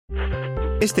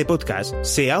Este podcast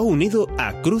se ha unido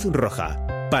a Cruz Roja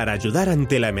para ayudar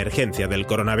ante la emergencia del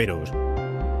coronavirus.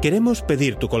 Queremos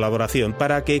pedir tu colaboración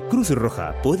para que Cruz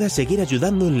Roja pueda seguir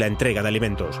ayudando en la entrega de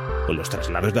alimentos o los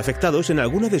traslados de afectados en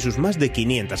alguna de sus más de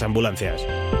 500 ambulancias.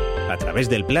 A través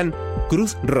del plan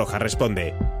Cruz Roja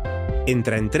Responde.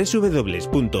 Entra en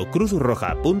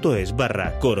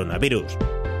www.cruzroja.es/coronavirus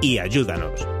y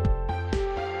ayúdanos.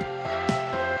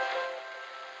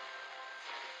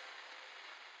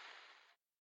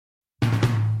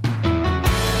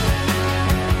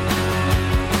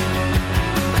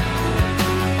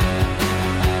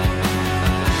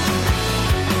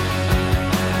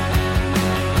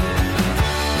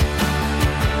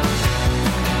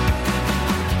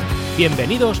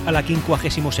 Bienvenidos a la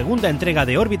 52ª entrega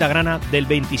de Órbita Grana del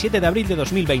 27 de abril de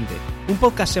 2020, un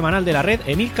podcast semanal de la red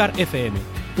Emilcar FM,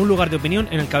 un lugar de opinión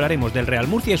en el que hablaremos del Real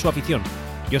Murcia y su afición.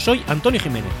 Yo soy Antonio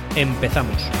Jiménez.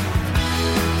 Empezamos.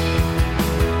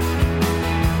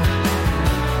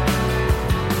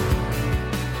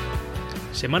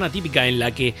 Semana típica en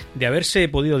la que, de haberse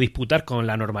podido disputar con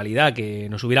la normalidad que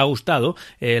nos hubiera gustado,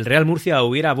 el Real Murcia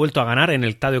hubiera vuelto a ganar en el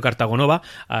Estadio Cartagonova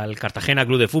al Cartagena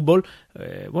Club de Fútbol,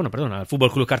 al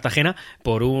Fútbol Club Cartagena,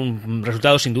 por un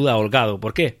resultado sin duda holgado.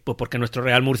 ¿Por qué? Pues porque nuestro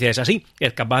Real Murcia es así,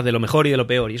 es capaz de lo mejor y de lo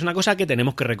peor, y es una cosa que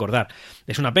tenemos que recordar.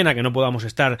 Es una pena que no podamos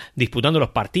estar disputando los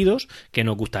partidos que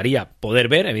nos gustaría poder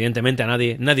ver. Evidentemente a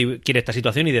nadie quiere esta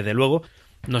situación, y desde luego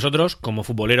nosotros, como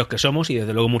futboleros que somos, y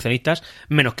desde luego murcianistas,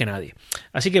 menos que nadie.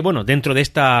 Así que bueno, dentro de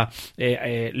esta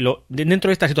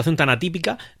situación tan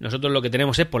atípica, nosotros lo que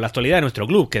tenemos es por la actualidad de nuestro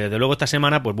club, que desde luego esta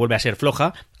semana pues vuelve a ser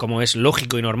floja, como es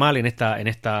lógico y normal en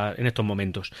estos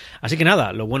momentos. Así que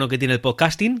nada, lo bueno que tiene el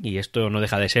podcasting, y esto no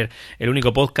deja de ser el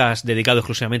único podcast dedicado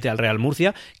exclusivamente al Real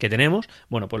Murcia que tenemos,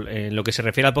 bueno, pues en lo que se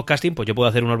refiere al podcasting, pues yo puedo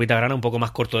hacer una órbita grana un poco más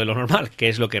corto de lo normal, que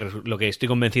es lo que estoy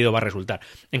convencido va a resultar.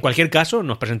 En cualquier caso,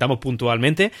 nos presentamos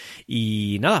puntualmente.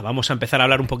 Y nada, vamos a empezar a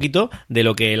hablar un poquito de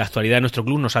lo que la actualidad de nuestro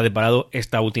club nos ha deparado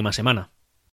esta última semana.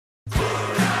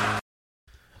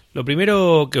 Lo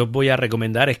primero que os voy a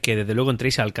recomendar es que desde luego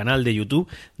entréis al canal de YouTube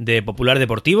de Popular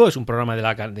Deportivo. Es un programa de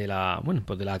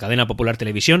la cadena Popular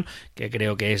Televisión, que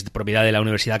creo que es propiedad de la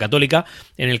Universidad Católica,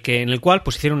 en el cual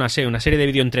pues hicieron una serie de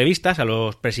videoentrevistas a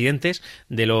los presidentes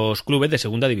de los clubes de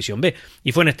Segunda División B.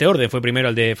 Y fue en este orden. Fue primero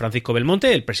el de Francisco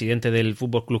Belmonte, el presidente del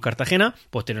Fútbol Club Cartagena,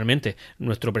 posteriormente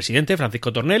nuestro presidente,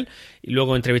 Francisco Tornel, y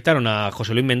luego entrevistaron a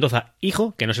José Luis Mendoza,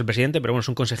 hijo, que no es el presidente, pero bueno, es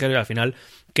un consejero, y al final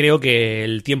creo que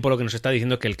el tiempo lo que nos está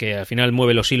diciendo es que el que al final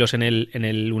mueve los hilos en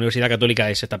el Universidad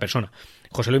Católica es esta persona,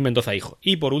 José Luis Mendoza, hijo.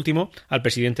 Y por último, al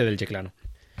presidente del Checlano.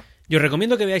 Yo os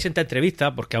recomiendo que veáis esta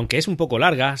entrevista porque, aunque es un poco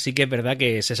larga, sí que es verdad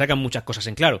que se sacan muchas cosas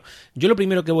en claro. Yo lo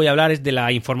primero que voy a hablar es de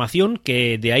la información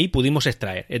que de ahí pudimos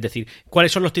extraer, es decir,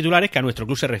 cuáles son los titulares que a nuestro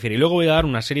club se refiere. Y luego voy a dar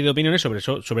una serie de opiniones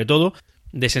sobre todo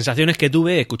de sensaciones que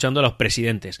tuve escuchando a los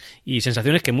presidentes, y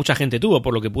sensaciones que mucha gente tuvo,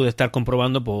 por lo que pude estar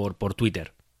comprobando por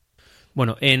Twitter.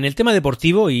 Bueno, en el tema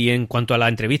deportivo y en cuanto a la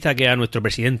entrevista que a nuestro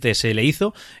presidente se le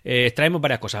hizo, traemos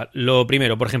varias cosas. Lo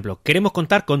primero, por ejemplo, queremos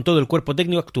contar con todo el cuerpo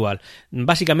técnico actual.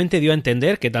 Básicamente dio a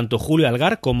entender que tanto Julio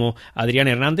Algar como Adrián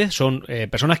Hernández son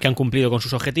personas que han cumplido con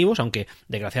sus objetivos, aunque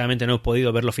desgraciadamente no hemos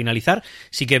podido verlo finalizar.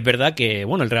 Sí que es verdad que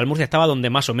bueno, el Real Murcia estaba donde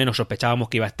más o menos sospechábamos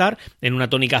que iba a estar, en una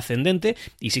tónica ascendente,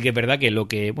 y sí que es verdad que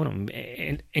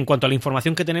en cuanto a la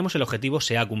información que tenemos, el objetivo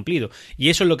se ha cumplido. Y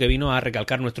eso es lo que vino a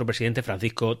recalcar nuestro presidente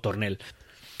Francisco Tornel.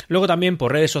 Luego también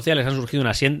por redes sociales han surgido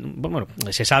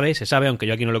se sabe, aunque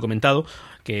yo aquí no lo he comentado,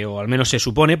 o al menos se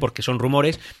supone, porque son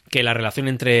rumores, que la relación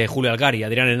entre Julio Algar y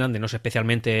Adrián Hernández no es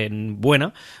especialmente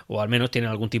buena, o al menos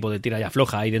tienen algún tipo de tira y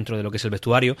afloja ahí dentro de lo que es el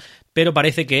vestuario, pero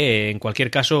parece que en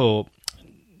cualquier caso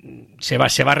se va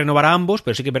a renovar a ambos,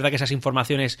 pero sí que es verdad que esas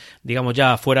informaciones, digamos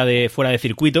ya fuera de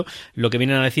circuito, lo que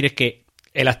vienen a decir es que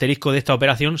el asterisco de esta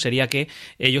operación sería que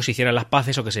ellos hicieran las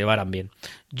paces o que se llevaran bien.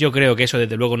 Yo creo que eso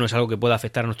desde luego no es algo que pueda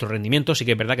afectar a nuestro rendimiento. Sí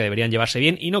que es verdad que deberían llevarse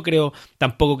bien, y no creo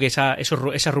tampoco que esa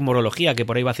rumorología que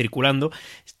por ahí va circulando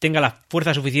tenga la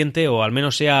fuerza suficiente, o al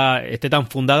menos esté tan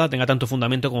fundada, tenga tanto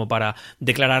fundamento como para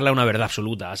declararla una verdad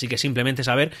absoluta. Así que simplemente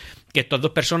saber que estas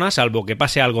dos personas, salvo que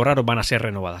pase algo raro, van a ser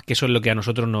renovadas, que eso es lo que a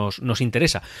nosotros nos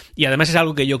interesa. Y además es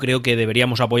algo que yo creo que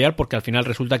deberíamos apoyar, porque al final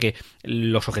resulta que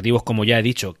los objetivos, como ya he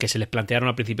dicho, que se les plantearon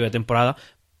al principio de temporada,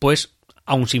 pues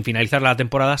aún sin finalizar la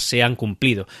temporada se han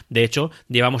cumplido. De hecho,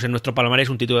 llevamos en nuestro palmarés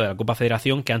un título de la Copa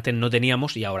Federación que antes no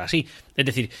teníamos y ahora sí. Es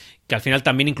decir, que al final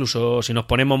también, incluso si nos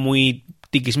ponemos muy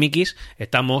tiquismiquis,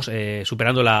 estamos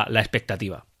superando la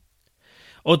expectativa.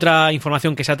 Otra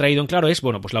información que se ha traído en claro es,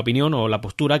 bueno, pues la opinión o la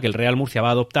postura que el Real Murcia va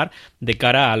a adoptar de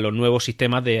cara a los nuevos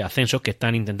sistemas de ascensos que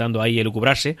están intentando ahí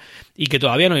elucubrarse y que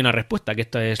todavía no hay una respuesta, que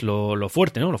esto es lo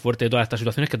fuerte, ¿no? Lo fuerte de todas estas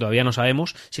situaciones, que todavía no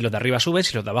sabemos si los de arriba suben,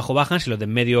 si los de abajo bajan, si los de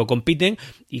en medio compiten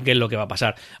y qué es lo que va a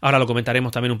pasar. Ahora lo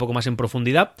comentaremos también un poco más en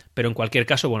profundidad, pero en cualquier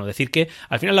caso, bueno, decir que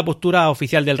al final la postura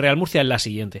oficial del Real Murcia es la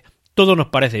siguiente. Todo nos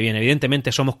parece bien,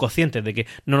 evidentemente somos conscientes de que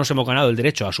no nos hemos ganado el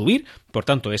derecho a subir, por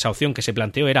tanto esa opción que se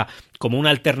planteó era como una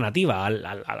alternativa a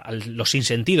los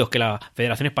sinsentidos que la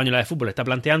Federación Española de Fútbol está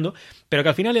planteando, pero que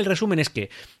al final el resumen es que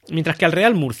mientras que al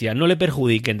Real Murcia no le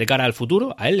perjudiquen de cara al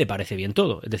futuro, a él le parece bien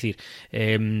todo, es decir,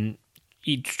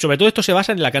 y sobre todo esto se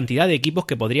basa en la cantidad de equipos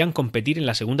que podrían competir en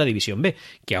la Segunda División B,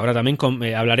 que ahora también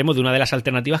hablaremos de una de las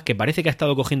alternativas que parece que ha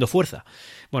estado cogiendo fuerza.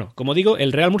 Bueno, como digo,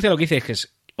 el Real Murcia lo que dice es que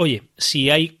oye,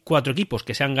 si hay 4 equipos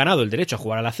que se han ganado el derecho a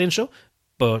jugar al ascenso,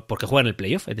 porque juegan el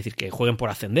playoff, es decir, que jueguen por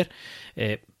ascender,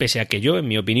 pese a que yo, en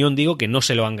mi opinión, digo que no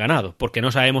se lo han ganado, porque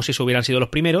no sabemos si eso hubieran sido los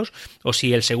primeros, o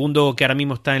si el segundo que ahora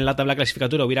mismo está en la tabla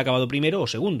clasificatoria hubiera acabado primero o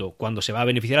segundo, cuando se va a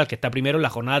beneficiar al que está primero en la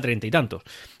jornada 30 y tantos.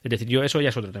 Es decir, eso ya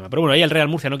es otro tema. Pero bueno, ahí el Real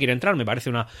Murcia no quiere entrar, me parece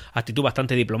una actitud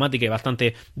bastante diplomática y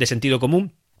bastante de sentido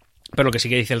común. Pero lo que sí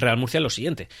que dice el Real Murcia es lo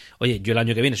siguiente. Oye, yo el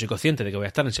año que viene soy consciente de que voy a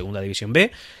estar en Segunda División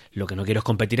B. Lo que no quiero es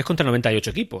competir es contra 98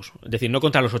 equipos. Es decir, no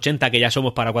contra los 80 que ya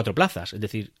somos para 4 plazas. Es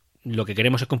decir, lo que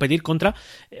queremos es competir contra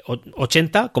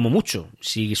 80 como mucho.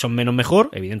 Si son menos mejor,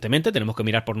 evidentemente, tenemos que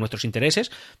mirar por nuestros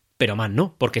intereses, pero más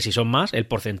no, porque si son más, el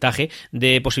porcentaje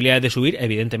de posibilidades de subir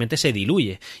evidentemente se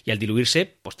diluye. Y al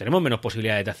diluirse, pues tenemos menos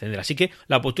posibilidades de ascender. Así que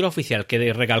la postura oficial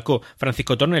que recalcó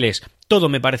Francisco Tornel es: todo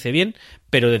me parece bien,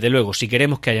 pero desde luego, si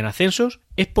queremos que hayan ascensos,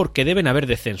 es porque deben haber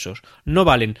descensos. No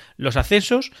valen los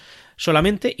ascensos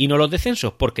solamente y no los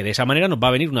descensos, porque de esa manera nos va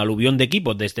a venir un aluvión de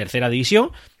equipos de tercera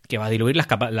división que va a diluir las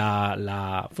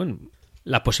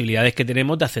posibilidades que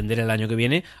tenemos de ascender el año que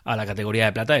viene a la categoría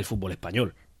de plata del fútbol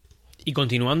español. Y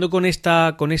continuando con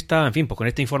esta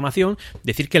información,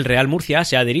 decir que el Real Murcia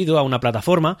se ha adherido a una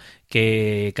plataforma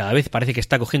que cada vez parece que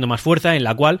está cogiendo más fuerza, en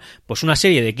la cual pues una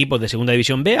serie de equipos de Segunda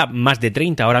División B, más de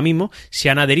 30 ahora mismo,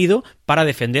 se han adherido para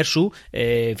defender su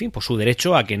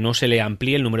derecho a que no se le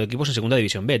amplíe el número de equipos en Segunda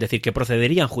División B. Es decir, que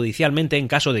procederían judicialmente en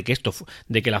caso de que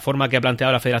la forma que ha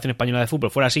planteado la Federación Española de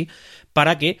Fútbol fuera así,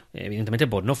 para que, evidentemente,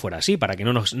 pues no fuera así, para que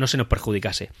no se nos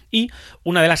perjudicase. Y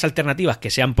una de las alternativas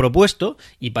que se han propuesto,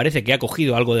 y parece que ha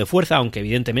cogido algo de fuerza, aunque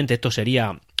evidentemente esto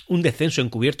sería un descenso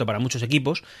encubierto para muchos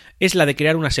equipos, es la de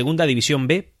crear una Segunda División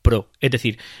B Pro, es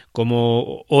decir,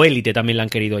 o élite también la han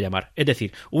querido llamar, es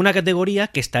decir, una categoría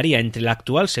que estaría entre la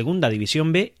actual Segunda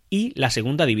División B y la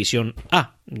Segunda División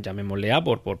A, llamémosle A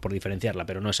por diferenciarla,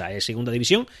 pero no es A, es Segunda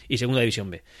División y Segunda División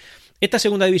B. Esta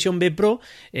Segunda División B Pro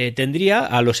tendría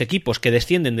a los equipos que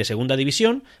descienden de Segunda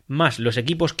División, más los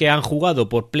equipos que han jugado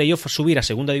por playoff subir a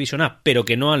Segunda División A, pero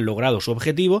que no han logrado su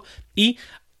objetivo, y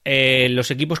los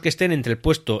equipos que estén entre el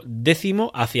puesto 10º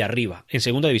hacia arriba, en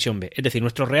Segunda División B. Es decir,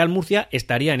 nuestro Real Murcia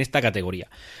estaría en esta categoría.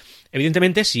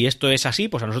 Evidentemente, si esto es así,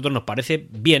 pues a nosotros nos parece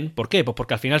bien. ¿Por qué? Pues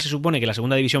porque al final se supone que la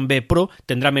Segunda División B Pro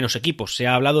tendrá menos equipos. Se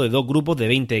ha hablado de 2 grupos de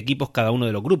 20 equipos cada uno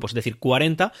de los grupos, es decir,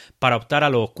 40 para optar a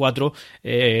los 4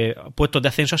 puestos de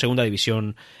ascenso a Segunda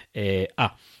División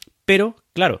A. Pero,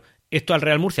 claro, esto al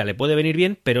Real Murcia le puede venir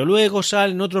bien, pero luego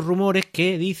salen otros rumores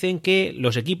que dicen que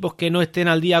los equipos que no estén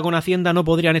al día con Hacienda no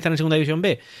podrían estar en Segunda División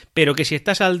B, pero que si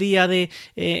estás al día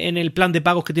en el plan de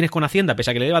pagos que tienes con Hacienda,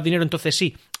 pese a que le debas dinero, entonces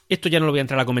sí. Esto ya no lo voy a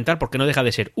entrar a comentar porque no deja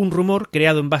de ser un rumor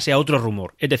creado en base a otro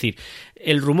rumor. Es decir,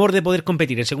 el rumor de poder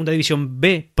competir en Segunda División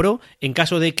B Pro en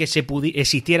caso de que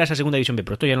existiera esa Segunda División B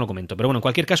Pro. Esto ya no lo comento, pero bueno, en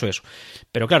cualquier caso eso.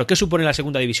 Pero claro, ¿qué supone la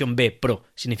Segunda División B Pro?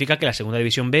 Significa que la Segunda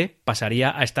División B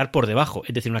pasaría a estar por debajo,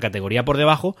 es decir, una categoría por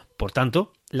debajo, por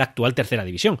tanto, la actual Tercera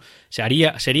División.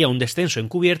 Sería un descenso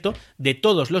encubierto de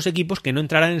todos los equipos que no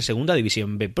entraran en Segunda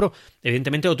División B Pro.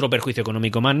 Evidentemente, otro perjuicio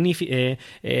económico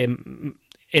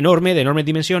enorme, de enormes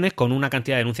dimensiones, con una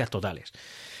cantidad de denuncias totales.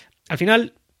 Al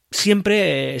final,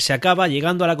 siempre se acaba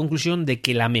llegando a la conclusión de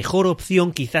que la mejor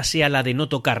opción quizás sea la de no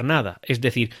tocar nada. Es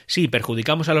decir, sí,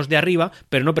 perjudicamos a los de arriba,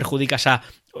 pero no perjudicas a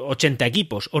 80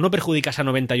 equipos, o no perjudicas a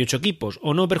 98 equipos,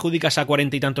 o no perjudicas a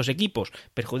 40 y tantos equipos,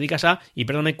 perjudicas a,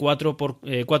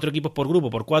 4 equipos por grupo,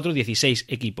 por 4, 16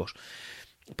 equipos.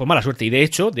 Pues mala suerte. Y de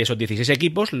hecho, de esos 16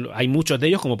 equipos, hay muchos de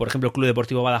ellos, como por ejemplo el Club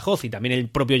Deportivo Badajoz y también el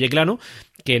propio Yeclano,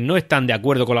 que no están de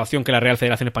acuerdo con la opción que la Real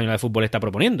Federación Española de Fútbol está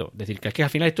proponiendo. Es decir, que es que al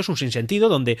final esto es un sinsentido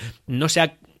donde no se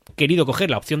ha querido coger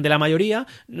la opción de la mayoría,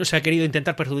 no se ha querido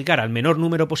intentar perjudicar al menor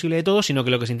número posible de todos, sino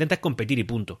que lo que se intenta es competir y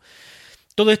punto.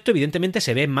 Todo esto evidentemente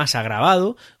se ve más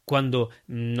agravado cuando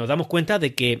nos damos cuenta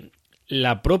de que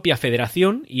la propia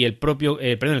federación y el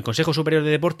Consejo Superior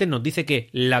de Deportes nos dice que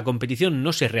la competición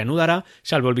no se reanudará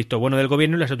salvo el visto bueno del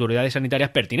gobierno y las autoridades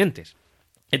sanitarias pertinentes.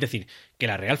 Es decir, que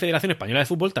la Real Federación Española de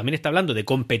Fútbol también está hablando de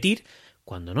competir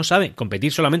cuando no saben,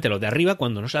 competir solamente los de arriba,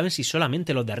 cuando no saben si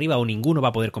solamente los de arriba o ninguno va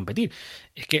a poder competir.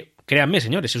 Es que, créanme,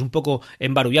 señores, es un poco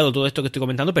embarullado todo esto que estoy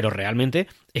comentando, pero realmente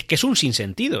es que es un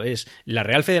sinsentido. Es la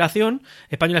Real Federación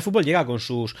Española de Fútbol llega con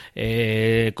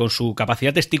su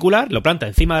capacidad testicular, lo planta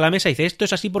encima de la mesa y dice, esto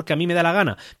es así porque a mí me da la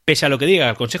gana, pese a lo que diga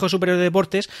el Consejo Superior de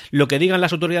Deportes, lo que digan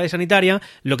las autoridades sanitarias,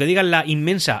 lo que digan la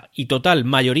inmensa y total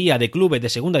mayoría de clubes de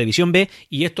Segunda División B,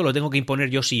 y esto lo tengo que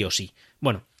imponer yo sí o sí.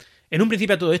 Bueno, en un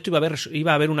principio a todo esto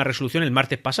iba a haber una resolución el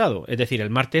martes pasado, es decir, el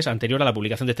martes anterior a la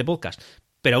publicación de este podcast,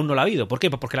 pero aún no la ha habido. ¿Por qué?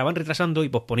 Pues porque la van retrasando y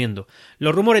posponiendo.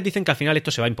 Los rumores dicen que al final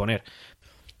esto se va a imponer,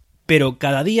 pero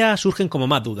cada día surgen como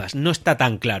más dudas, no está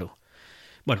tan claro.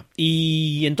 Bueno,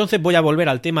 y entonces voy a volver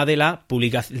al tema de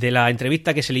la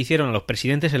entrevista que se le hicieron a los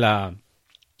presidentes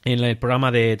en el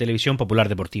programa de televisión Popular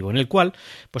Deportivo, en el cual,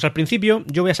 pues al principio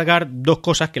yo voy a sacar dos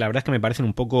cosas que la verdad es que me parecen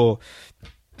un poco...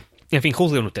 En fin,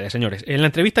 juzguen ustedes, señores. En la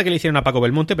entrevista que le hicieron a Paco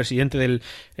Belmonte, presidente del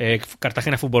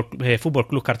Cartagena Fútbol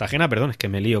Club Cartagena, perdón, es que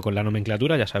me lío con la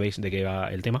nomenclatura, ya sabéis de qué va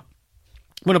el tema.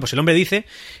 Bueno, pues el hombre dice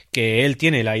que él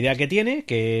tiene la idea que tiene,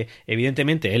 que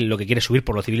evidentemente él lo que quiere es subir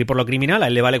por lo civil y por lo criminal, a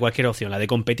él le vale cualquier opción, la de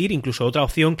competir, incluso otra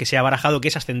opción que se ha barajado, que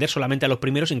es ascender solamente a los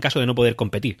primeros en caso de no poder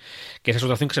competir, que esa es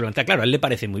otra opción que se plantea. Claro, a él le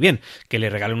parece muy bien, que le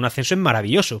regalen un ascenso es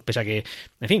maravilloso, pese a que,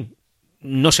 en fin,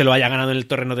 no se lo haya ganado en el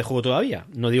terreno de juego todavía.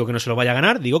 No digo que no se lo vaya a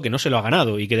ganar, digo que no se lo ha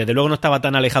ganado y que desde luego no estaba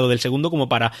tan alejado del segundo como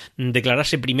para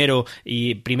declararse primero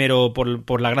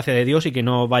por la gracia de Dios y que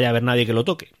no vaya a haber nadie que lo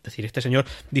toque. Es decir, este señor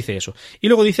dice eso. Y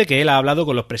luego dice que él ha hablado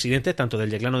con los presidentes tanto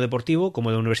del Yeclano Deportivo como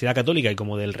de la Universidad Católica y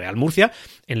como del Real Murcia,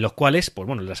 en los cuales, pues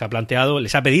bueno,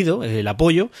 les ha pedido el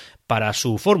apoyo para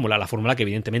su fórmula, la fórmula que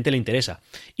evidentemente le interesa.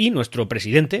 Y nuestro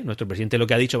presidente lo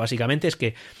que ha dicho básicamente es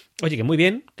que, oye, que muy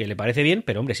bien, que le parece bien,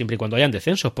 pero hombre, siempre y cuando hayan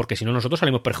descensos, porque si no nosotros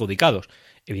salimos perjudicados.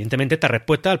 Evidentemente esta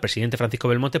respuesta al presidente Francisco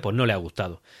Belmonte pues no le ha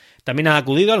gustado. También ha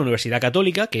acudido a la Universidad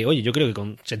Católica, que oye, yo creo que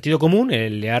con sentido común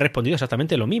le ha respondido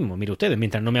exactamente lo mismo. Mire ustedes,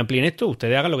 mientras no me amplíen esto,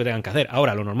 ustedes hagan lo que tengan que hacer.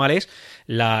 Ahora, lo normal es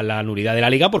la nulidad de la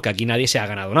liga, porque aquí nadie se ha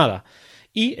ganado nada.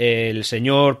 Y el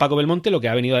señor Paco Belmonte lo que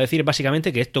ha venido a decir es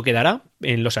básicamente que esto quedará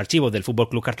en los archivos del Fútbol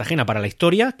Club Cartagena para la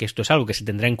historia, que esto es algo que se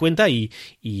tendrá en cuenta y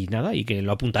nada, y que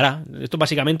lo apuntará. Esto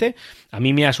básicamente a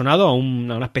mí me ha sonado a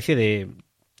una especie de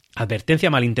advertencia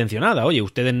malintencionada. Oye,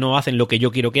 ustedes no hacen lo que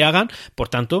yo quiero que hagan, por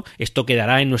tanto, esto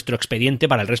quedará en nuestro expediente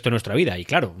para el resto de nuestra vida. Y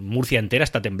claro, Murcia entera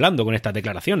está temblando con estas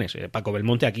declaraciones. Paco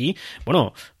Belmonte aquí,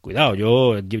 bueno, cuidado,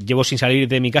 yo llevo sin salir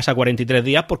de mi casa 43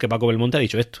 días porque Paco Belmonte ha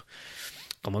dicho esto.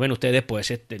 Como ven ustedes, pues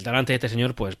el talante de este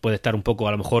señor pues puede estar un poco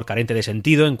a lo mejor carente de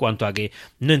sentido en cuanto a que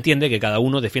no entiende que cada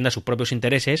uno defienda sus propios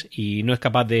intereses y no es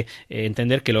capaz de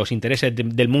entender que los intereses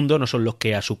del mundo no son los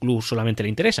que a su club solamente le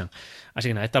interesan. Así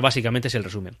que nada, esta básicamente es el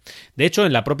resumen. De hecho,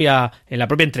 en la propia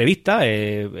entrevista,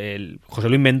 el José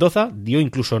Luis Mendoza dio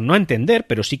incluso no a entender,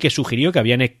 pero sí que sugirió que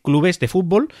habían clubes de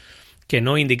fútbol que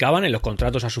no indicaban en los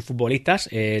contratos a sus futbolistas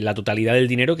la totalidad del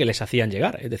dinero que les hacían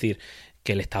llegar, es decir,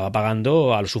 que le estaba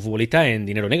pagando a sus futbolistas en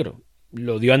dinero negro.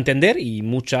 Lo dio a entender y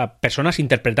muchas personas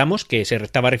interpretamos que se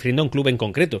estaba refiriendo a un club en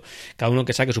concreto, cada uno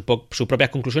que saque sus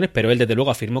propias conclusiones, pero él desde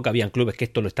luego afirmó que habían clubes que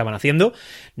esto lo estaban haciendo,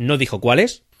 no dijo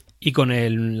cuáles. Y con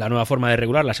la nueva forma de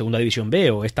regular la Segunda División B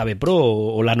o esta B Pro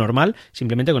o la normal,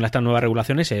 simplemente con estas nuevas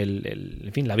regulaciones, en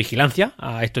fin, la vigilancia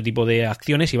a este tipo de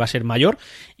acciones iba a ser mayor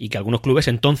y que algunos clubes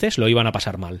entonces lo iban a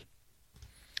pasar mal.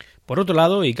 Por otro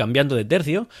lado, y cambiando de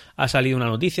tercio, ha salido una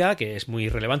noticia que es muy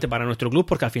relevante para nuestro club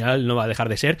porque al final no va a dejar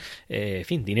de ser, en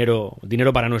fin, dinero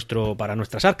para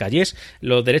nuestras arcas, y es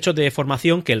los derechos de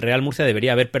formación que el Real Murcia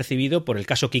debería haber percibido por el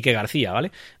caso Quique García,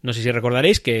 ¿vale? No sé si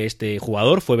recordaréis que este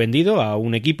jugador fue vendido a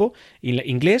un equipo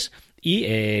inglés y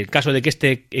el caso de que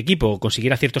este equipo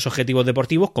consiguiera ciertos objetivos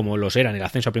deportivos, como los eran el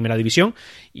ascenso a Primera División,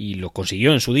 y lo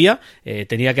consiguió en su día,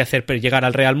 tenía que hacer llegar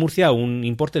al Real Murcia un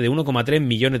importe de 1,3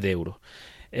 millones de euros.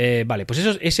 Vale, pues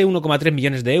ese 1,3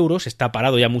 millones de euros está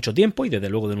parado ya mucho tiempo y desde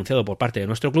luego denunciado por parte de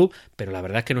nuestro club, pero la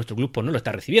verdad es que nuestro club pues no lo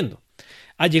está recibiendo.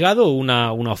 Ha llegado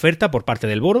una oferta por parte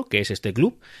del Boro, que es este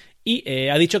club, y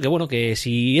ha dicho que bueno, que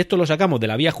si esto lo sacamos de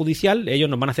la vía judicial, ellos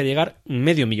nos van a hacer llegar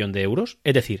 500.000 euros,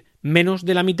 es decir, menos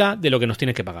de la mitad de lo que nos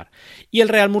tienen que pagar. Y el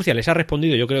Real Murcia les ha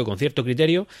respondido, yo creo con cierto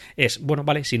criterio, bueno,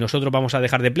 vale, si nosotros vamos a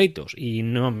dejar de pleitos y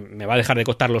no me va a dejar de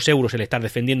costar los euros el estar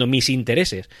defendiendo mis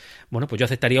intereses, bueno, pues yo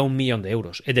aceptaría 1.000.000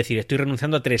 euros, es decir, estoy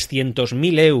renunciando a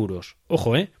 300.000 euros.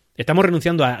 Ojo, estamos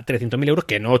renunciando a 300.000 euros,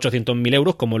 que no 800.000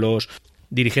 euros como los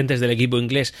dirigentes del equipo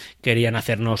inglés querían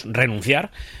hacernos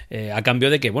renunciar a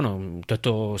cambio de que, bueno, todo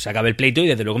esto se acabe el pleito y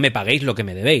desde luego me paguéis lo que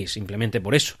me debéis, simplemente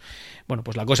por eso. Bueno,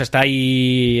 pues la cosa está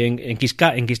ahí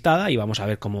enquistada y vamos a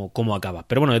ver cómo acaba.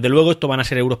 Pero bueno, desde luego esto van a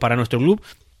ser euros para nuestro club.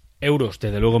 Euros,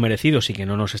 desde luego merecidos y que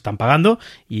no nos están pagando,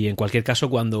 y en cualquier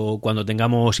caso cuando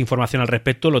tengamos información al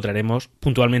respecto lo traeremos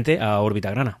puntualmente a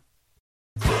Órbita Grana.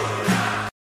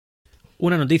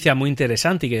 Una noticia muy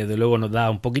interesante y que desde luego nos da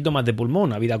un poquito más de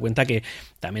pulmón, habida cuenta que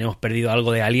también hemos perdido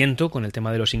algo de aliento con el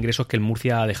tema de los ingresos que el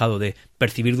Murcia ha dejado de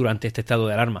percibir durante este estado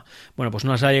de alarma. Bueno, pues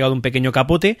nos ha llegado un pequeño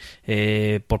capote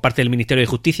por parte del Ministerio de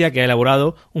Justicia, que ha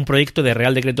elaborado un proyecto de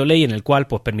Real Decreto Ley en el cual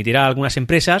pues permitirá a algunas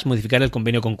empresas modificar el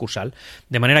convenio concursal.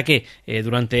 De manera que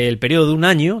durante el periodo de un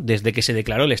año, desde que se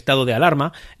declaró el estado de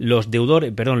alarma, los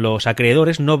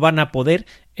acreedores no van a poder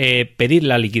pedir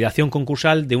la liquidación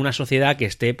concursal de una sociedad que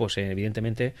esté, pues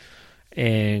evidentemente,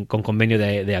 con convenio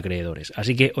de acreedores.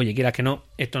 Así que, oye, quieras que no,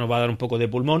 esto nos va a dar un poco de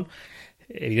pulmón.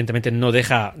 Evidentemente no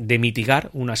deja de mitigar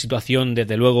una situación,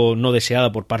 desde luego, no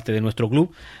deseada por parte de nuestro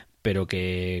club, pero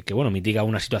que bueno, mitiga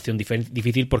una situación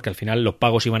difícil porque al final los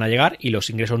pagos iban a llegar y los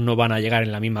ingresos no van a llegar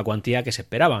en la misma cuantía que se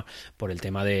esperaba por el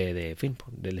tema del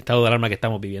estado de alarma que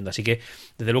estamos viviendo. Así que,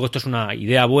 desde luego, esto es una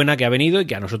idea buena que ha venido y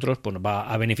que a nosotros pues, nos va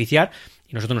a beneficiar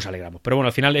y nosotros nos alegramos. Pero bueno,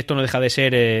 al final esto no deja de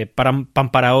ser pan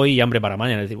para hoy y hambre para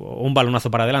mañana, es decir, un balonazo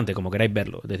para adelante, como queráis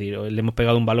verlo. Es decir, le hemos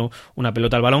pegado una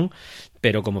pelota al balón,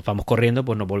 pero como vamos corriendo,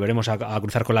 pues nos volveremos a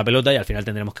cruzar con la pelota y al final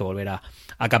tendremos que volver a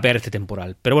capear este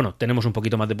temporal. Pero bueno, tenemos un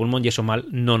poquito más de pulmón y eso mal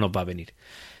no nos va a venir.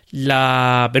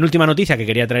 La penúltima noticia que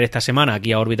quería traer esta semana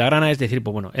aquí a Órbita Grana es decir,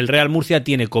 pues bueno, el Real Murcia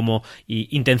tiene como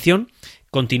intención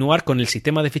continuar con el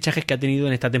sistema de fichajes que ha tenido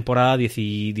en esta temporada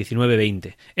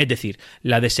 19-20, es decir,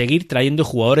 la de seguir trayendo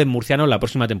jugadores murcianos la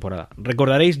próxima temporada.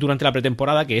 Recordaréis durante la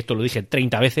pretemporada, que esto lo dije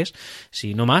 30 veces,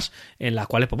 si no más, en las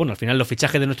cuales, pues bueno, al final los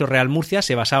fichajes de nuestro Real Murcia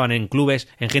se basaban en clubes,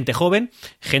 en gente joven,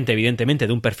 gente evidentemente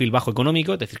de un perfil bajo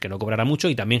económico, es decir, que no cobrara mucho,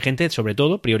 y también gente, sobre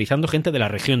todo, priorizando gente de la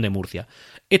región de Murcia.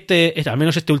 Al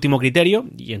menos este último criterio,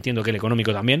 y entiendo que el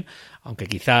económico también, aunque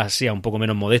quizás sea un poco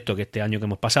menos modesto que este año que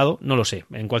hemos pasado, no lo sé,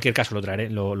 en cualquier caso lo traeré.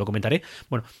 Lo comentaré.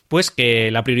 Bueno, pues que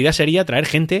la prioridad sería traer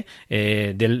gente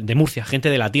de Murcia,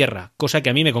 gente de la tierra, cosa que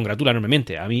a mí me congratula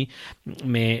enormemente. A mí,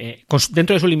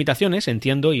 dentro de sus limitaciones,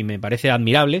 entiendo y me parece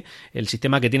admirable el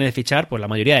sistema que tiene de fichar pues la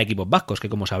mayoría de equipos vascos, que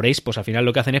como sabréis, pues al final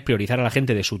lo que hacen es priorizar a la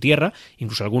gente de su tierra,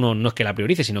 incluso algunos no es que la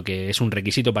priorice, sino que es un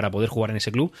requisito para poder jugar en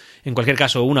ese club. En cualquier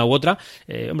caso, una u otra,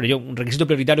 un requisito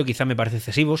prioritario quizá me parece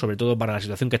excesivo, sobre todo para la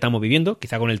situación que estamos viviendo.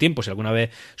 Quizá con el tiempo, si alguna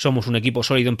vez somos un equipo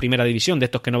sólido en primera división, de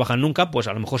estos que no bajan nunca, pues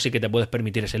a lo mejor sí que te puedes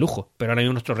permitir ese lujo, pero ahora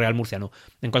mismo nuestro Real Murcia no.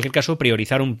 En cualquier caso,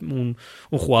 priorizar un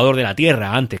jugador de la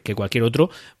tierra antes que cualquier otro,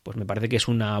 pues me parece que es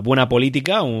una buena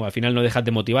política, o al final no dejas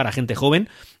de motivar a gente joven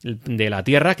de la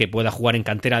tierra que pueda jugar en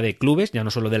cantera de clubes, ya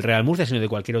no solo del Real Murcia, sino de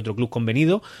cualquier otro club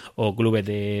convenido o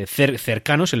clubes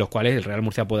cercanos en los cuales el Real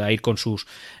Murcia pueda ir con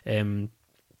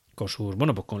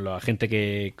la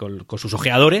gente con sus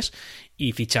ojeadores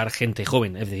y fichar gente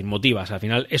joven, es decir, motivas. Al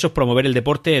final eso es promover el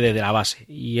deporte desde la base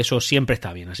y eso siempre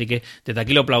está bien, así que desde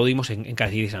aquí lo aplaudimos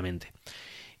encarecidamente.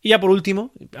 Y ya por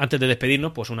último, antes de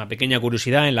despedirnos, pues una pequeña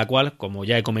curiosidad en la cual, como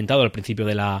ya he comentado al principio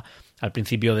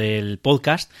del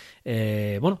podcast,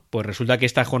 pues resulta que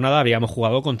esta jornada habíamos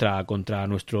jugado contra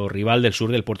nuestro rival del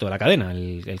sur del Puerto de la Cadena,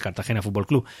 el Cartagena Fútbol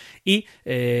Club. Y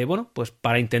pues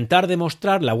para intentar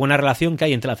demostrar la buena relación que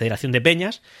hay entre la Federación de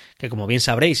Peñas, que como bien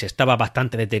sabréis estaba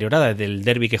bastante deteriorada desde el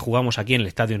derbi que jugamos aquí en el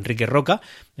estadio Enrique Roca,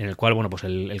 en el cual pues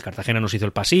el Cartagena nos hizo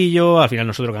el pasillo, al final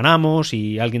nosotros ganamos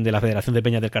y alguien de la Federación de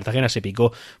Peñas del Cartagena se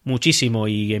picó muchísimo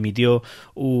y emitió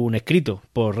un escrito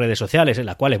por redes sociales en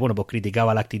las cuales pues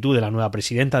criticaba la actitud de la nueva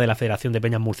presidenta de la Federación de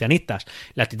Peñas Murcianistas,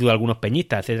 la actitud de algunos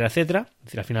peñistas, etcétera, etcétera. Es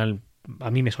decir, al final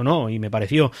a mí me sonó y me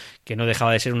pareció que no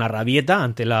dejaba de ser una rabieta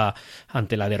ante la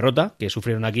derrota que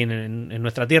sufrieron aquí en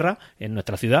nuestra tierra, en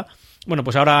nuestra ciudad. Bueno,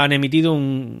 pues ahora han emitido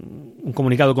un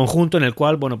comunicado conjunto en el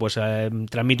cual,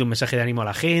 transmite un mensaje de ánimo a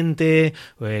la gente,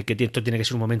 que esto tiene que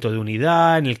ser un momento de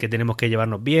unidad, en el que tenemos que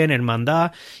llevarnos bien,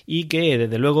 hermandad, y que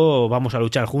desde luego vamos a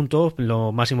luchar juntos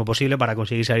lo máximo posible para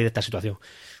conseguir salir de esta situación.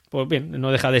 Pues bien,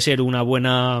 no deja de ser una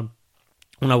buena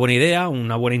idea,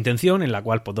 una buena intención, en la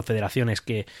cual pues dos federaciones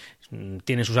que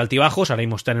tienen sus altibajos, ahora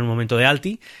mismo están en un momento de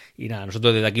alti, y nada,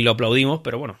 nosotros desde aquí lo aplaudimos,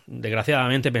 pero bueno,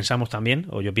 desgraciadamente pensamos también,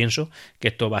 o yo pienso, que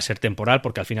esto va a ser temporal,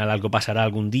 porque al final algo pasará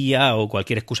algún día, o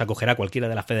cualquier excusa cogerá cualquiera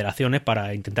de las federaciones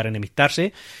para intentar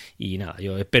enemistarse, y nada,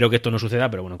 yo espero que esto no suceda,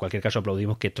 pero bueno, en cualquier caso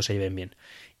aplaudimos que esto se lleven bien,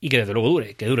 y que desde luego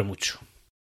dure, que dure mucho.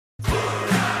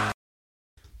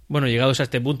 Bueno, llegados a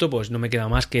este punto, pues no me queda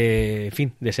más que, en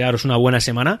fin, desearos una buena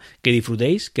semana, que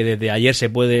disfrutéis, que desde ayer se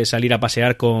puede salir a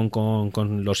pasear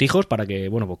con los hijos para que,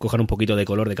 bueno, pues cojan un poquito de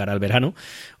color de cara al verano,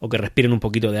 o que respiren un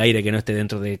poquito de aire que no esté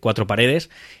dentro de cuatro paredes.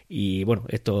 Y bueno,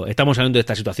 estamos saliendo de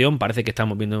esta situación, parece que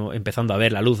estamos empezando a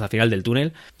ver la luz al final del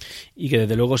túnel, y que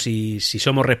desde luego si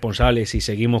somos responsables y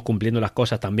seguimos cumpliendo las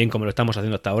cosas tan bien como lo estamos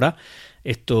haciendo hasta ahora,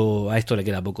 a esto le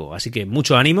queda poco. Así que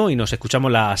mucho ánimo y nos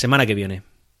escuchamos la semana que viene.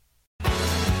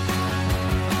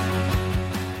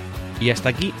 Y hasta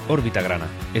aquí Órbita Grana.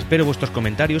 Espero vuestros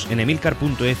comentarios en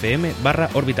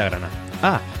emilcar.fm/órbitagrana.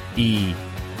 Ah, y...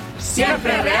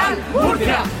 ¡Siempre real!